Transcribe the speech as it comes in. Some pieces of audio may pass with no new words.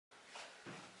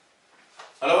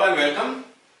Hello and welcome.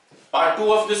 Part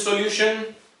 2 of this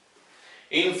solution.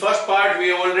 In first part we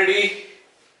have already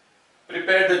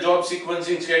prepared the job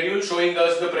sequencing schedule showing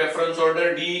us the preference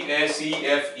order D, S, E,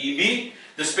 F, E, B.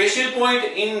 The special point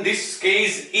in this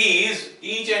case is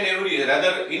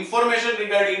information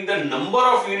regarding the number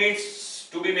of units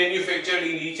to be manufactured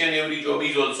in each and every job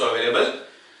is also available.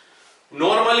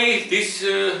 Normally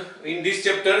in this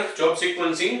chapter job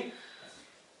sequencing,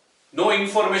 no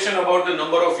information about the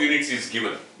number of units is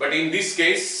given, but in this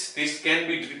case this can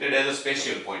be treated as a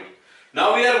special point.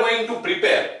 Now we are going to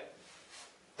prepare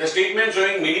the statement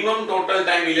showing minimum total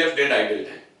time elapsed and idle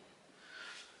time,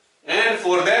 and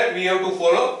for that we have to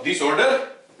follow this order.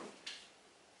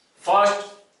 First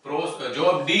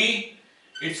job D,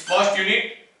 its first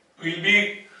unit will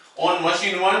be on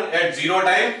machine 1 at 0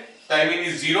 time, timing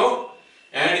is 0,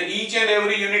 and each and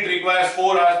every unit requires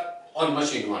 4 hours on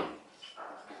machine 1.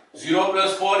 0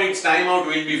 plus 4, its timeout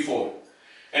will be 4.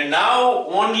 And now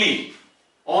only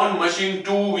on machine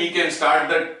 2 we can start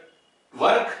the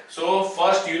work. So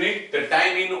first unit, the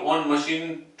time in on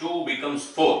machine 2 becomes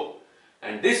 4.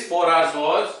 And this 4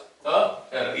 hours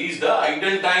is the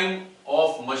idle time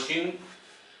of machine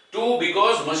 2,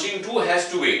 because machine 2 has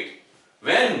to wait.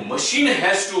 When machine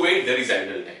has to wait, there is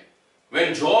idle time.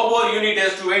 When job or unit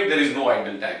has to wait, there is no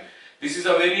idle time. This is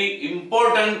a very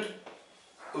important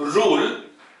rule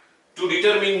to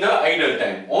determine the idle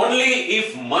time. Only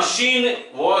if machine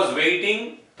was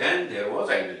waiting, then there was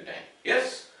idle time.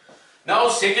 Yes? Now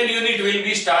second unit will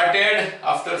be started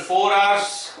after 4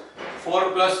 hours.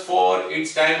 4 plus 4,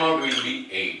 its timeout will be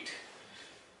 8.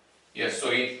 Yes, so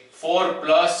 4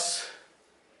 plus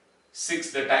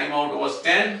 6, the timeout was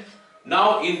 10.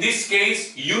 Now in this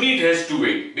case, unit has to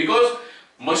wait, because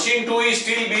machine 2 is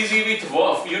still busy with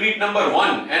unit number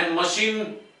 1, and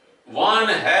machine 1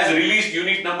 has released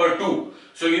unit number 2.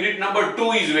 So unit number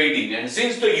 2 is waiting, and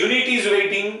since the unit is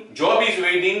waiting, job is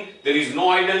waiting, there is no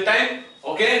idle time.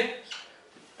 Okay?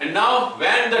 And now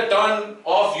when the turn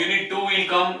of unit 2 will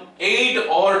come, 8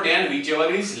 or 10,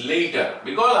 whichever is later,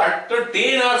 because after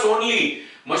 10 hours only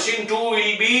machine 2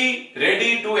 will be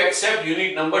ready to accept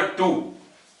unit number 2.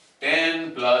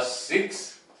 10 plus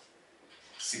 6,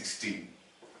 16.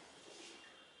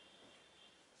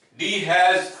 D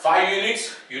has 5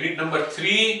 units. Unit number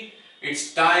 3,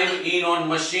 its time in on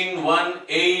machine 1,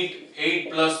 8.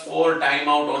 8 plus 4, time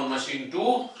out on machine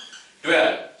 2,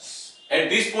 12. At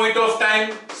this point of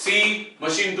time, see,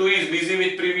 machine 2 is busy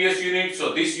with previous unit,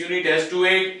 so this unit has to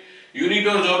wait. Unit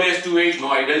or job has to wait,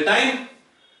 no idle time.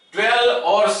 12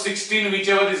 or 16,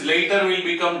 whichever is later, will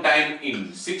become time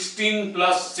in. 16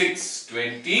 plus 6,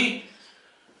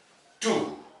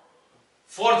 22.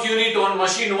 Fourth unit on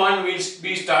machine 1 will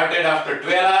be started after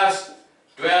 12 hours.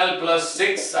 12 plus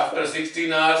 6, after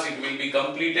 16 hours it will be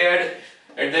completed.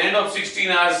 At the end of 16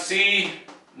 hours, see,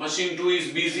 machine 2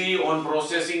 is busy on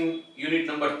processing unit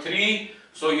number 3.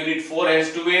 So unit 4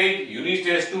 has to wait, unit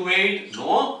has to wait,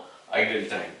 no idle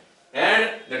time.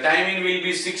 And the timing will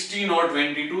be 16 or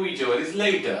 22, whichever is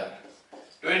later.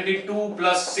 22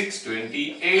 plus 6,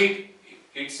 28,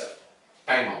 it's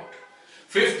timeout.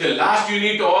 Fifth, the last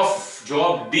unit of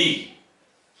job D.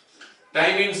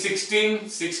 Time in 16,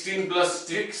 16 plus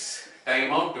 6,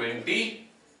 time out 22.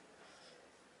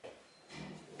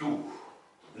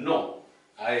 No,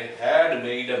 I had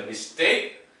made a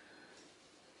mistake.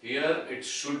 Here it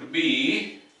should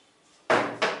be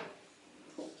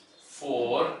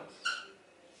 4,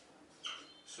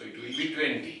 so it will be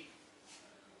 20.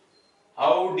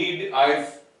 How did I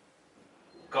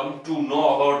come to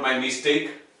know about my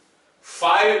mistake?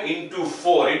 5 into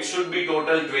 4, it should be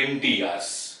total 20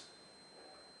 hours.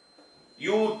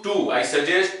 You too, I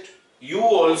suggest you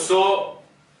also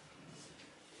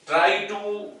try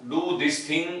to do this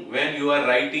thing when you are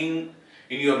writing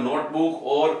in your notebook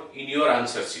or in your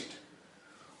answer sheet.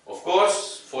 Of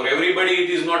course, for everybody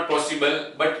it is not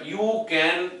possible, but you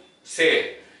can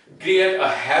create a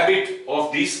habit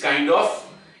of this kind of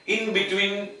in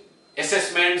between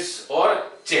assessments or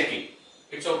checking.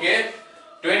 It's okay.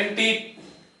 20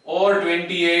 or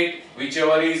 28,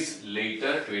 whichever is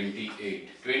later, 28.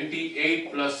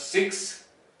 28 plus 6,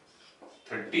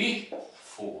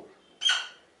 34.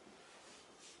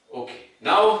 Okay.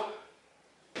 Now,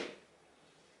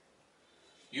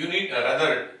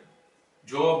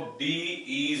 job D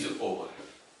is over.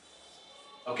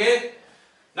 Okay.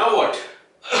 Now what?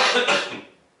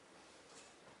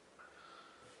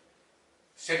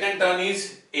 Second turn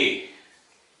is A.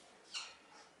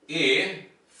 A,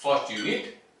 first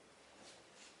unit.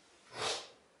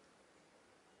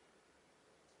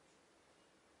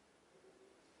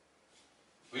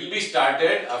 Will be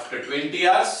started after 20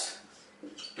 hours.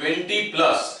 20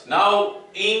 plus. Now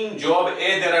in job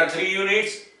A there are 3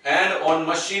 units and on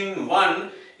machine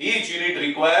 1 each unit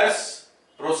requires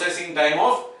processing time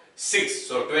of 6.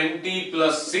 So 20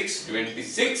 plus 6,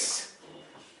 26.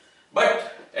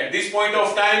 But at this point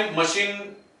of time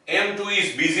machine M2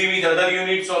 is busy with other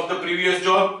units of the previous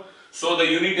job. So the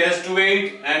unit has to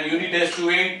wait and unit has to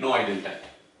wait, no idle time.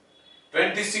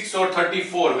 26 or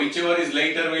 34, whichever is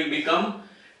later, will become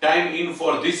time in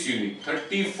for this unit.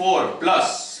 34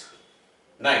 plus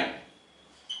 9,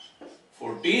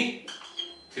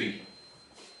 43.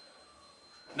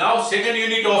 Now second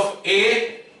unit of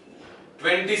A,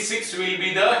 26 will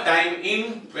be the time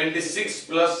in. 26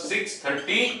 plus 6,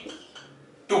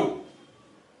 32.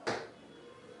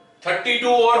 32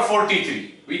 or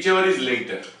 43, whichever is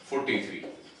later. 43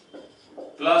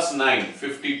 plus 9,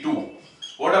 52.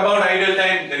 What about idle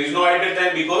time? There is no idle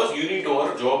time because unit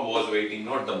or job was waiting,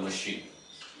 not the machine.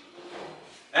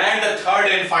 And the third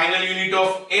and final unit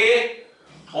of A,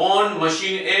 on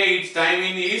machine A, its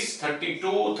timing is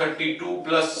 32, 32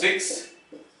 plus 6,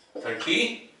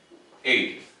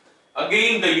 38.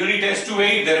 Again the unit has to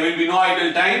wait, there will be no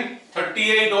idle time.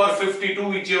 38 or 52,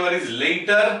 whichever is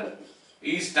later,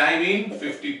 is time in.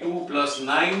 52 plus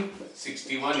 9,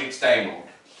 61, its time out.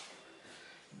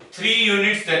 3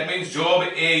 units, that means job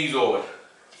A is over.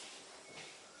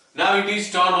 Now it is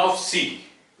turn of C.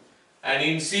 And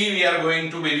in C we are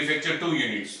going to manufacture 2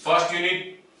 units. First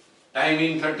unit, time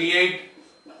in 38,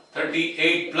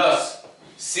 38 plus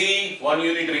C, 1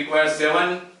 unit requires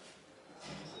 7,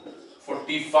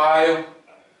 45,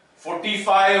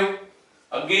 45.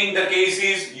 Again the case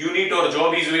is unit or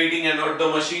job is waiting and not the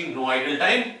machine, no idle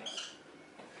time.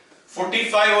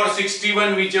 45 or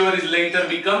 61, whichever is later,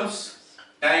 becomes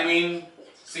time in.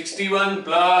 61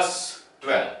 plus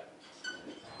 12,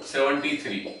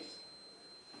 73.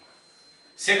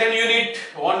 Second unit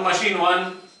on machine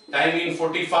 1, time in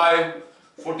 45,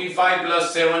 45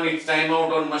 plus 7, its time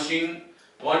out on machine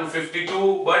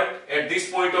 152. But at this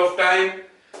point of time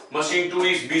machine 2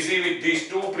 is busy with these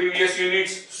 2 previous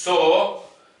units, so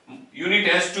unit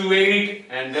has to wait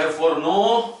and therefore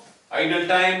no idle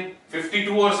time.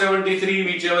 52 or 73,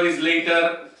 whichever is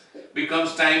later,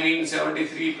 becomes time in.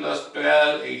 73 plus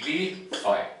 12,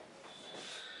 85.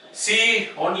 C,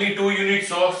 only 2 units,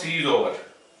 so C is over.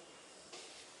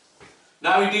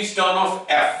 Now it is turn of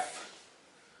F.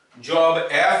 Job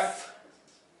F,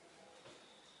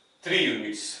 3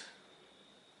 units.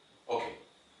 Okay.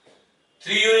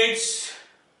 3 units.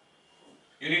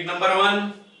 Unit number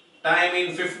 1, time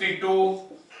in 52,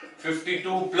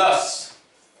 52 plus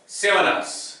 7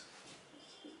 hours,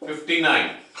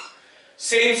 59.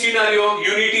 Same scenario,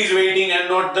 unit is waiting and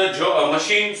not the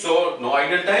machine, so no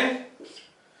idle time.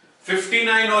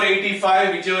 59 or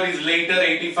 85, whichever is later,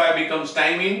 85 becomes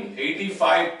time in.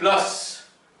 85 plus,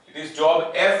 it is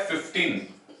job F,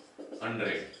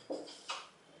 1500.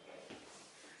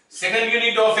 Second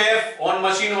unit of F, on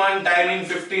machine 1, time in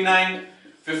 59,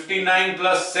 59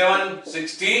 plus 7,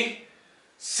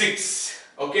 66.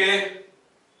 Okay,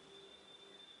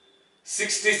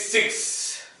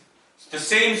 66. The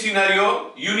same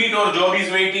scenario, unit or job is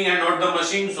waiting and not the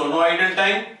machine, so no idle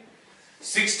time.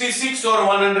 66 or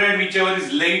 100, whichever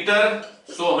is later,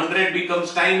 so 100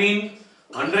 becomes time in.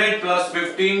 100 plus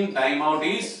 15, time out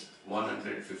is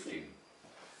 115.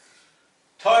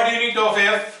 Third unit of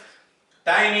F,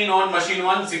 time in on machine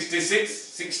 1, 66.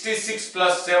 66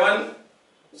 plus 7,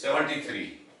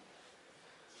 73.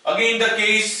 Again the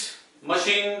case,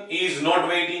 machine is not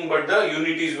waiting but the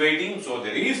unit is waiting, so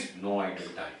there is no idle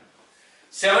time.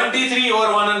 73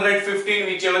 or 115,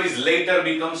 whichever is later,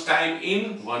 becomes time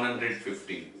in.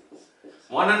 115.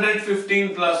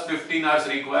 115 plus 15 hours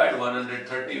required,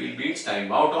 130 will be its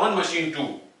time out on machine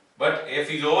 2. But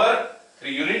F is over, 3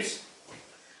 units.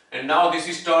 And now this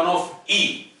is turn of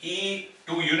E. E,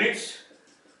 2 units.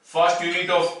 First unit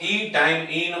of E, time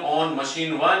in on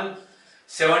machine 1,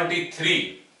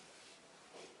 73.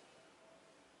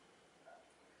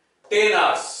 10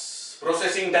 hours.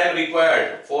 Processing time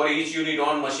required for each unit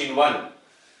on machine 1.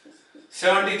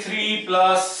 73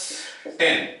 plus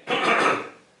 10.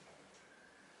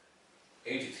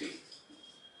 83.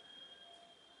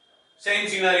 Same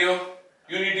scenario.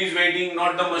 Unit is waiting,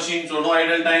 not the machine, so no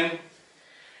idle time.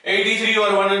 83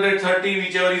 or 130,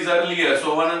 whichever is earlier.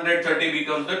 So 130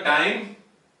 becomes the time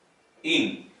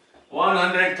in.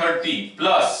 130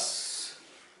 plus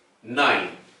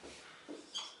 9.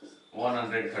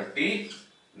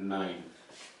 139.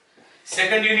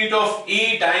 Second unit of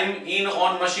E, time in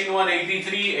on machine 1,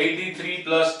 83. 83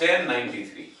 plus 10,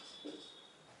 93.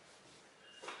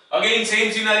 Again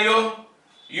same scenario.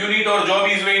 Unit or job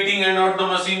is waiting and not the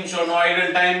machine, so no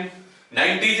idle time.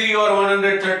 93 or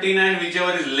 139,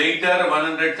 whichever is later.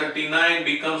 139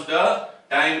 becomes the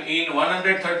time in.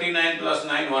 139 plus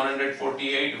 9,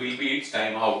 148 will be its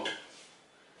time out.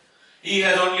 He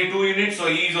has only 2 units, so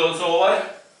he is also over.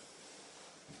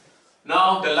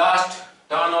 Now the last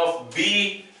turn of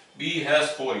B. B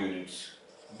has 4 units.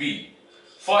 B.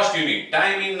 First unit,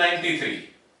 time in 93.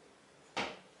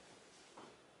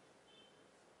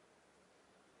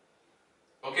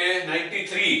 Okay,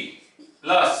 93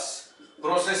 plus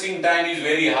processing time is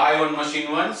very high on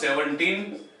machine 1,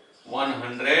 17,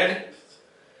 100.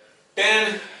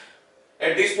 10.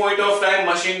 At this point of time,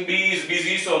 machine B is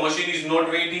busy, so machine is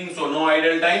not waiting, so no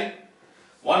idle time.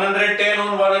 110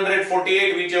 on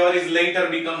 148, whichever is later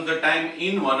becomes the time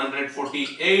in.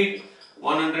 148.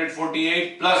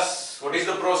 148 plus, what is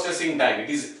the processing time? It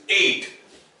is 8.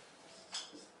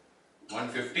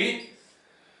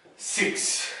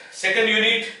 156. Second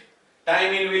unit,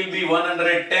 time in will be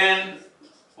 110.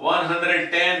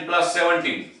 110 plus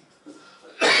 17.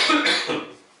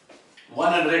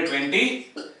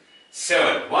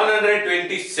 127.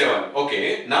 127.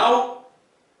 Okay, now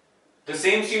the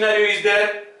same scenario is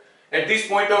there. At this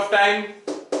point of time,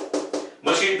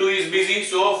 machine 2 is busy,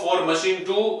 so for machine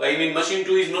 2, machine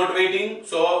 2 is not waiting,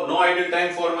 so no idle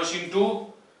time for machine 2.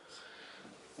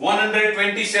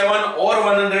 127 or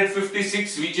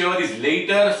 156, whichever is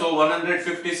later, so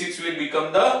 156 will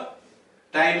become the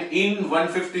time in.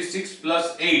 156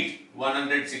 plus 8,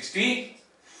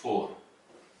 164.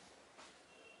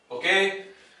 Okay.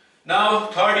 Now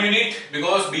third unit,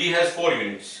 because B has 4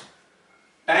 units.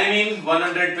 Time in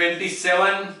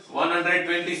 127,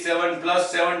 127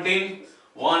 plus 17,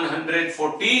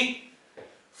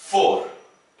 144.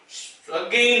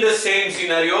 Again the same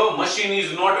scenario, machine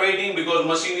is not waiting because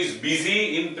machine is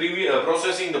busy in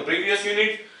processing the previous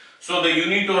unit. So the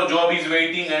unit or job is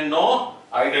waiting and no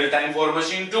idle time for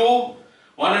machine 2.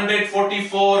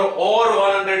 144 or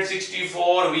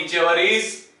 164, whichever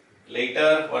is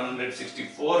later.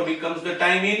 164 becomes the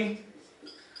time in.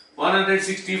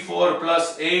 164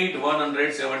 plus 8,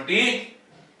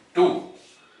 172.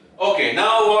 Okay,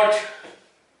 now what?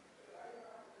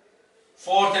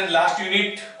 Fourth and last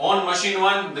unit, on machine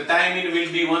 1, the time in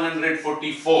will be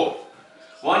 144.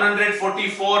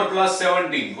 144 plus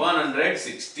 17,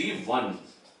 161.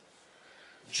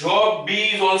 Job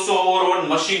B is also over on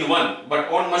machine 1,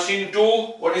 but on machine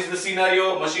 2, what is the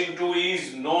scenario? Machine 2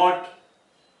 is not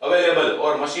available,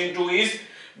 or machine 2 is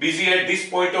busy at this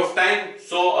point of time.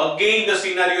 So again the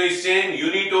scenario is same,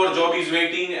 unit or job is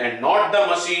waiting and not the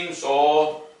machine,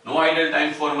 so no idle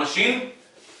time for machine.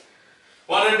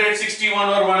 161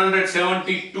 or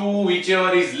 172,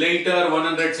 whichever is later.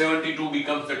 172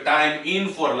 becomes the time in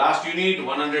for last unit.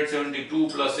 172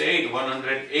 plus 8,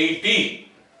 180.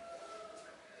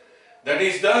 That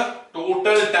is the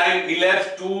total time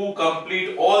elapsed to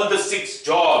complete all the 6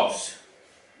 jobs.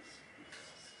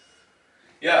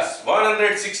 Yes,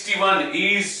 161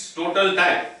 is total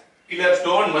time elapsed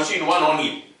on machine 1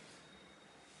 only.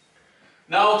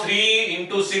 Now 3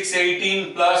 into 6,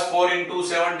 18, plus 4 into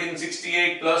 17,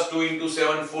 68, plus 2 into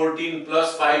 7, 14,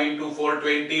 plus 5 into 4,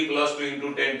 20, plus 2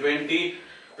 into 10, 20,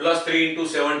 plus 3 into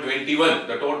 7, 21.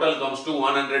 The total comes to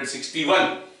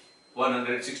 161.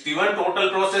 161 total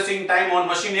processing time on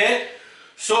machine A.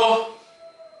 So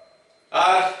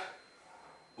our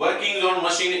workings on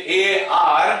machine A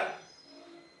are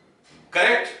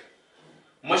correct.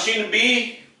 Machine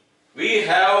B, we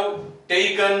have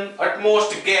taken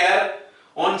utmost care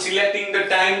on selecting the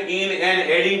time in and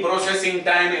adding processing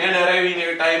time and arriving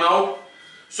at time out.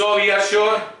 So we are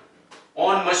sure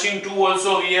on machine 2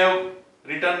 also we have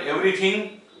written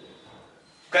everything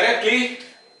correctly.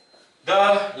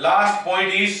 The last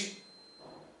point is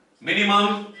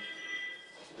minimum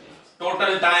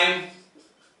total time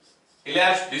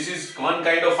elapsed. This is one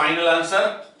kind of final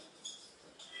answer.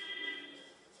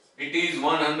 It is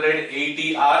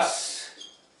 180 hours.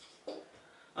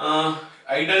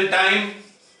 Idle time,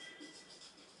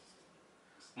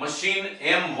 machine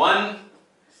M1,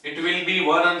 it will be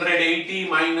 180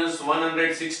 minus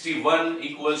 161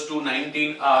 equals to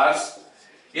 19 hours.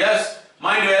 Yes,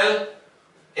 mind well,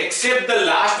 except the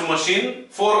last machine,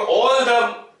 for all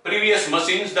the previous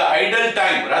machines, the idle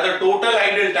time, rather total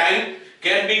idle time,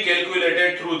 can be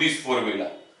calculated through this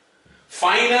formula.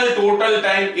 Final total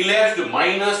time elapsed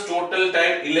minus total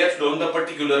time elapsed on the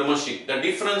particular machine. The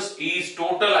difference is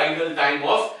total idle time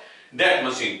of that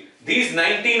machine. These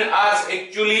 19 hours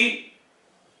actually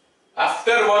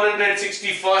after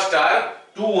 161st are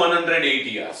to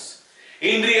 180 hours.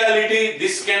 In reality,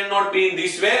 this cannot be in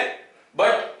this way,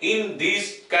 but in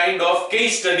these kind of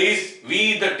case studies,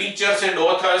 we the teachers and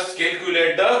authors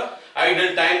calculate the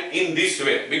idle time in this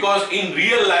way, because in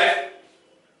real life,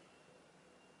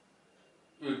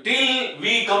 till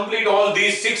we complete all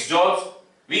these 6 jobs,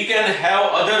 we can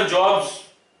have other jobs,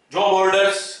 job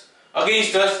orders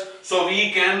against us, so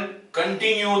we can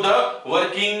continue the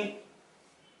working.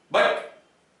 But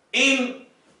in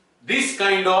this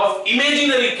kind of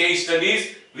imaginary case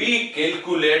studies, we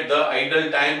calculate the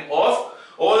idle time of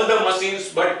all the machines,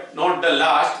 but not the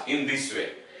last, in this way.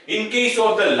 In case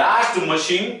of the last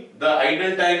machine, the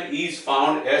idle time is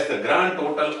found as the grand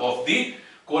total of the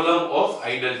column of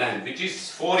idle time, which is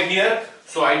 4 here.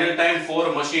 So idle time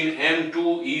for machine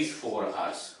M2 is 4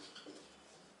 hours.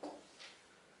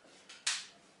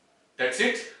 That's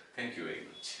it. Thank you very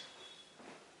much.